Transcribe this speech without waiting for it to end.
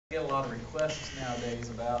lot of requests nowadays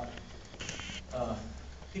about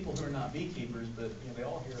people who are not beekeepers, but they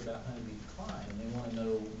all hear about honeybee decline, and they want to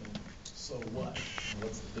know, so what?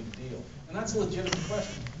 What's the big deal? And that's a legitimate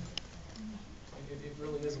question. It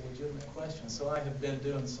really is a legitimate question. So I have been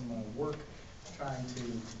doing some work trying to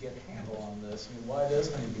get a handle on this. I mean, why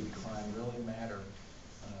does honeybee decline really matter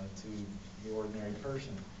to the ordinary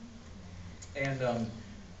person? And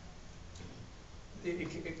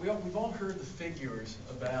we've all heard the figures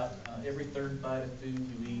about every third bite of food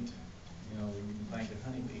you eat, you can thank a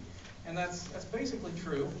honeybee. And that's basically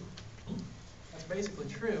true. That's basically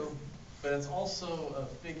true, but it's also a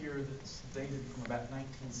figure that's dated from about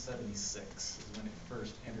 1976 is when it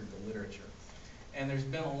first entered the literature. And there's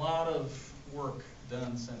been a lot of work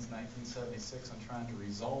done since 1976 on trying to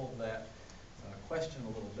resolve that question a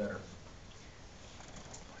little better.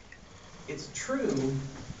 It's true,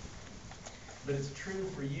 but it's true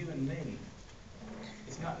for you and me.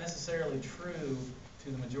 It's not necessarily true to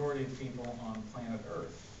the majority of people on planet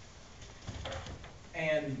Earth.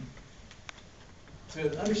 And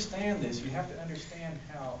to understand this, you have to understand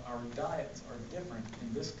how our diets are different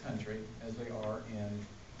in this country as they are in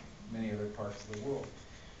many other parts of the world.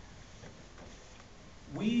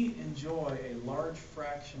 We enjoy a large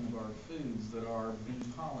fraction of our foods that are bee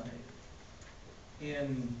pollinated.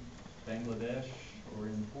 In Bangladesh or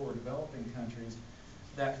in poor developing countries,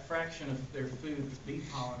 that fraction of their food that's bee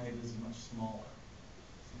pollinated is much smaller.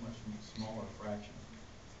 It's a much smaller fraction.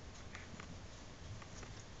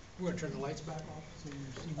 We're going to turn the lights back off so you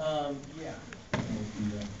see. Yeah. We'll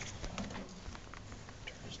do that.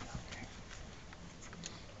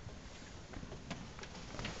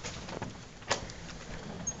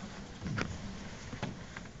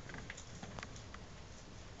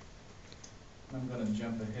 I'm going to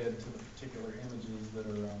jump ahead to the particular images that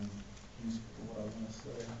are useful to what I want to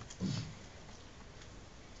say.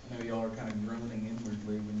 I know y'all are kind of groaning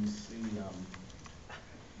inwardly when you see,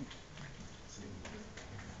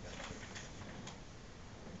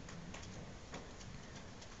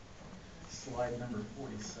 slide number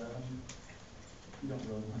 47. You don't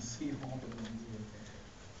really want to see all the ones here.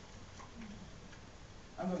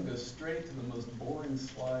 I'm going to go straight to the most boring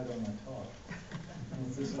slide on my talk.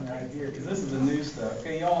 It's this one right here, because this is the new stuff.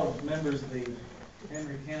 Okay, y'all are members of the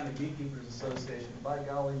Henry County Beekeepers Association. By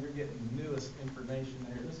golly, you're getting the newest information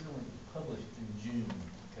there. This is only published in June.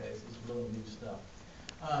 Okay, so this is really new stuff.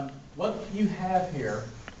 What you have here,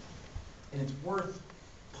 and it's worth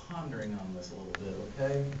pondering on this a little bit,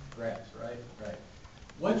 okay? Graphs, right? Right.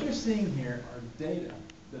 What you're seeing here are data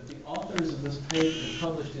that the authors of this paper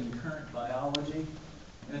published in Current Biology,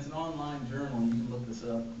 and it's an online journal. You can look this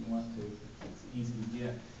up if you want to. It's easy to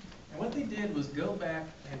get. And what they did was go back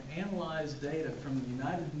and analyze data from the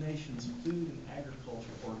United Nations Food and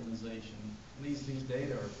Agriculture Organization. And these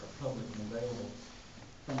data are public and available.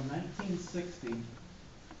 From 1960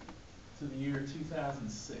 to the year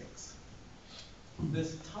 2006.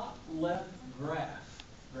 This top left graph,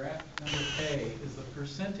 graph number A, is the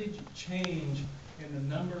percentage change in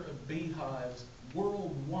the number of beehives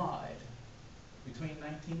worldwide between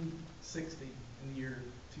 1960 and the year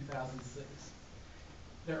 2006.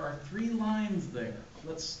 There are 3 lines there.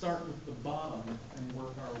 Let's start with the bottom and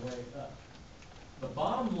work our way up. The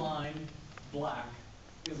bottom line, black,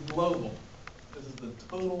 is global. This is the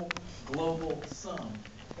total global sum.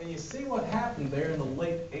 And you see what happened there in the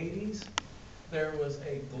late 80s? There was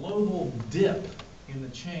a global dip in the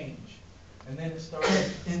change. And then it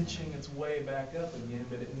started inching its way back up again,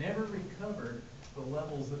 but it never recovered the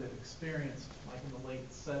levels that it experienced like in the late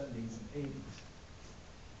 70s and 80s.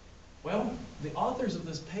 Well, the authors of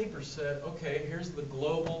this paper said, okay, here's the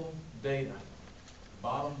global data.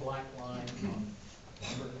 Bottom black line on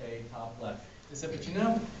number A, top left. They said,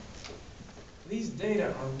 but these data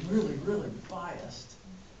are really, really biased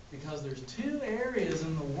because there's 2 areas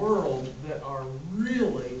in the world that are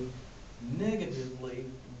really negatively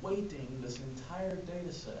weighting this entire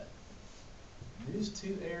data set. These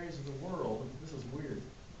 2 areas of the world, this is weird,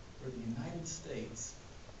 are the United States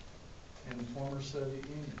and the former Soviet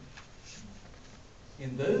Union.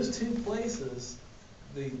 In those 2 places,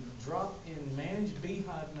 the drop in managed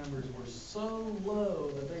beehive numbers were so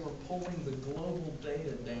low that they were pulling the global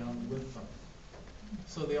data down with them.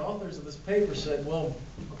 So the authors of this paper said, well,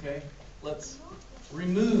 okay, let's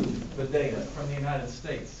remove the data from the United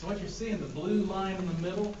States. So what you're seeing, the blue line in the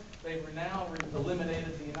middle, they've now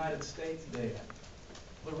eliminated the United States data.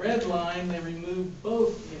 The red line, they removed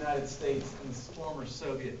both the United States and the former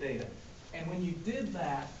Soviet data. And when you did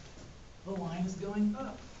that, the line is going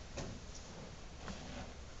up.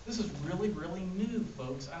 This is really, really new,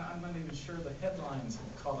 folks. I'm not even sure the headlines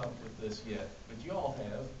have caught up with this yet, but you all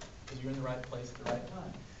have. because you're in the right place at the right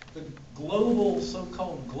time. The global,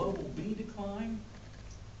 so-called global bee decline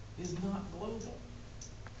is not global.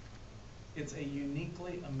 It's a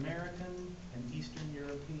uniquely American and Eastern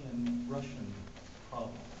European Russian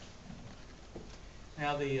problem.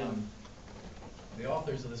 Now the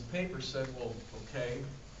authors of this paper said, well, okay,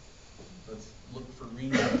 let's look for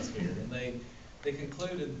reasons here. And they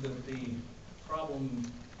concluded that the problem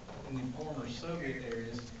in the former Soviet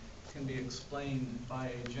areas can be explained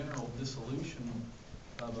by a general dissolution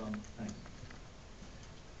of thanks.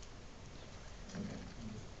 Okay.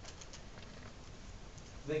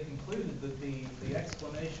 They concluded that the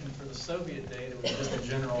explanation for the Soviet data was just a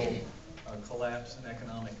general collapse in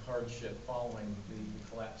economic hardship following the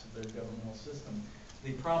collapse of their governmental system.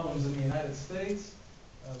 The problems in the United States,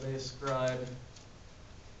 they ascribe,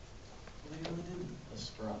 well, they really didn't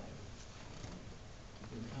ascribe.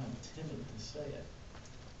 They're kind of timid to say it.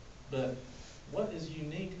 But what is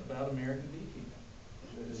unique about American beekeeping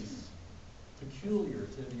that is peculiar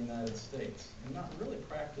to the United States and not really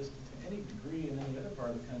practiced to any degree in any other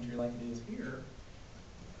part of the country like it is here?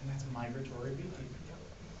 And that's migratory beekeeping.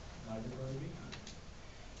 Migratory beekeeping.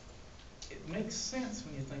 It makes sense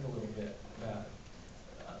when you think a little bit about it.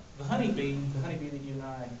 The honeybee that you and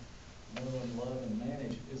I know and love and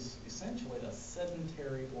manage, is essentially a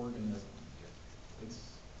sedentary organism. It's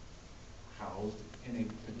housed in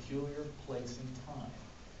a peculiar place and time.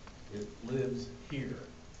 It lives here,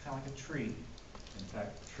 kind of like a tree. In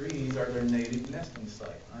fact, trees are their native nesting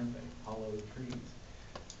site, aren't they? Hollow trees.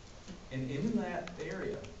 And in that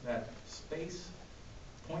area, that space,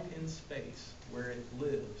 point in space where it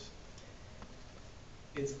lives,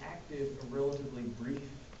 it's active a relatively brief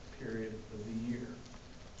period of the year.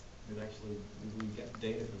 It actually, we get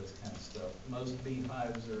data for this kind of stuff. Most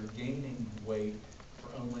beehives are gaining weight for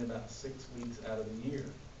only about 6 weeks out of the year.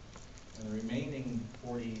 And the remaining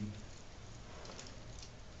 48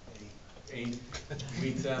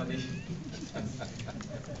 weeks out of the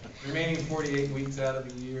remaining 48 weeks out of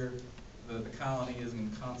the year, the colony is in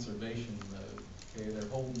conservation mode. Okay, they're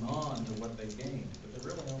holding on to what they gained, but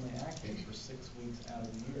they're really only active for 6 weeks out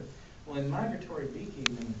of the year. Well, in migratory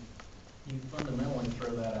beekeeping, you fundamentally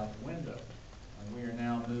throw that out the window. We are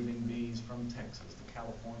now moving bees from Texas to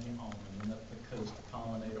California almond, and up the coast to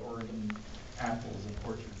pollinate Oregon apples and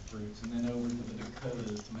orchard fruits, and then over to the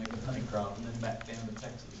Dakotas to make a honey crop, and then back down to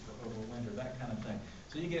Texas for overwinter, that kind of thing.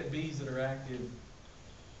 So you get bees that are active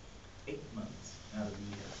 8 months out of the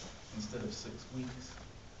year instead of 6 weeks.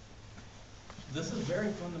 This is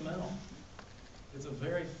very fundamental. It's a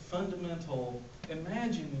very fundamental,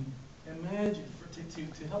 imagine,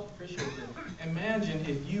 to help appreciate this, imagine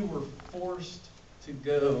if you were forced to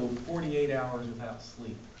go 48 hours without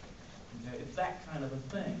sleep. Okay? It's that kind of a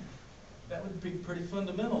thing. That would be pretty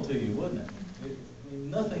fundamental to you, wouldn't it? I mean,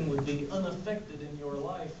 nothing would be unaffected in your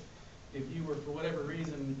life if you were, for whatever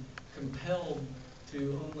reason, compelled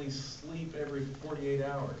to only sleep every 48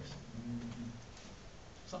 hours.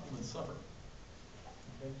 Something would suffer.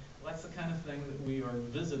 Okay? Well, that's the kind of thing that we are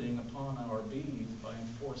visiting upon our bees by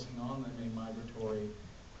enforcing on them a migratory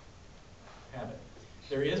habit.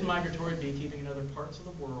 There is migratory beekeeping in other parts of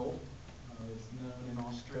the world. It's known in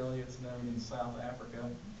Australia, it's known in South Africa,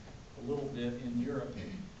 a little bit in Europe.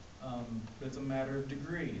 But it's a matter of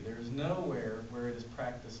degree. There's nowhere where it is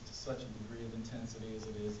practiced to such a degree of intensity as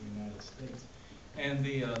it is in the United States. And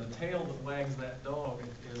the tail that wags that dog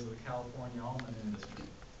is the California almond industry.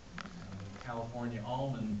 California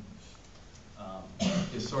almond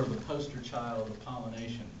is sort of the poster child of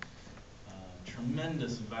pollination.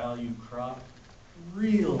 Tremendous value crop,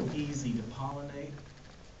 real easy to pollinate,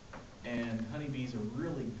 and honeybees are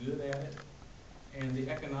really good at it. And the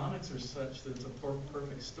economics are such that it's a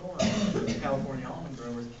perfect storm. The California almond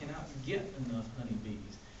growers cannot get enough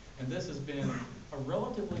honeybees. And this has been a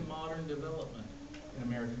relatively modern development in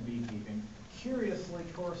American beekeeping, curiously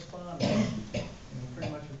corresponding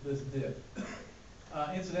pretty much with this dip.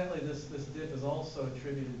 Incidentally, this dip is also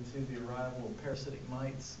attributed to the arrival of parasitic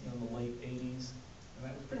mites in the late 80s. And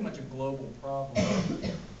that was pretty much a global problem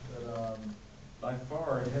that by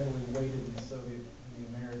far heavily weighted in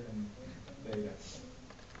the American data.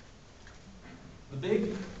 The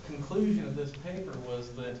big conclusion of this paper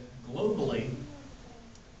was that globally,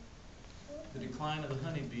 the decline of the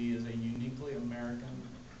honeybee is a uniquely American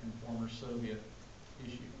and former Soviet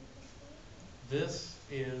issue. This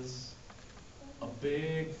is a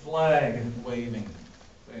big flag waving,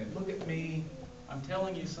 saying, look at me, I'm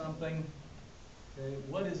telling you something. Okay,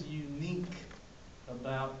 what is unique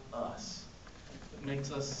about us that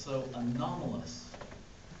makes us so anomalous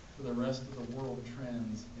to the rest of the world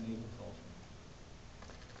trends in apiculture?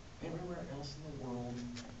 Everywhere else in the world,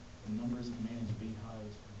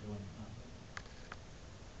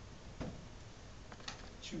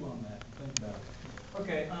 chew on that and think about it.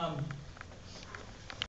 Okay,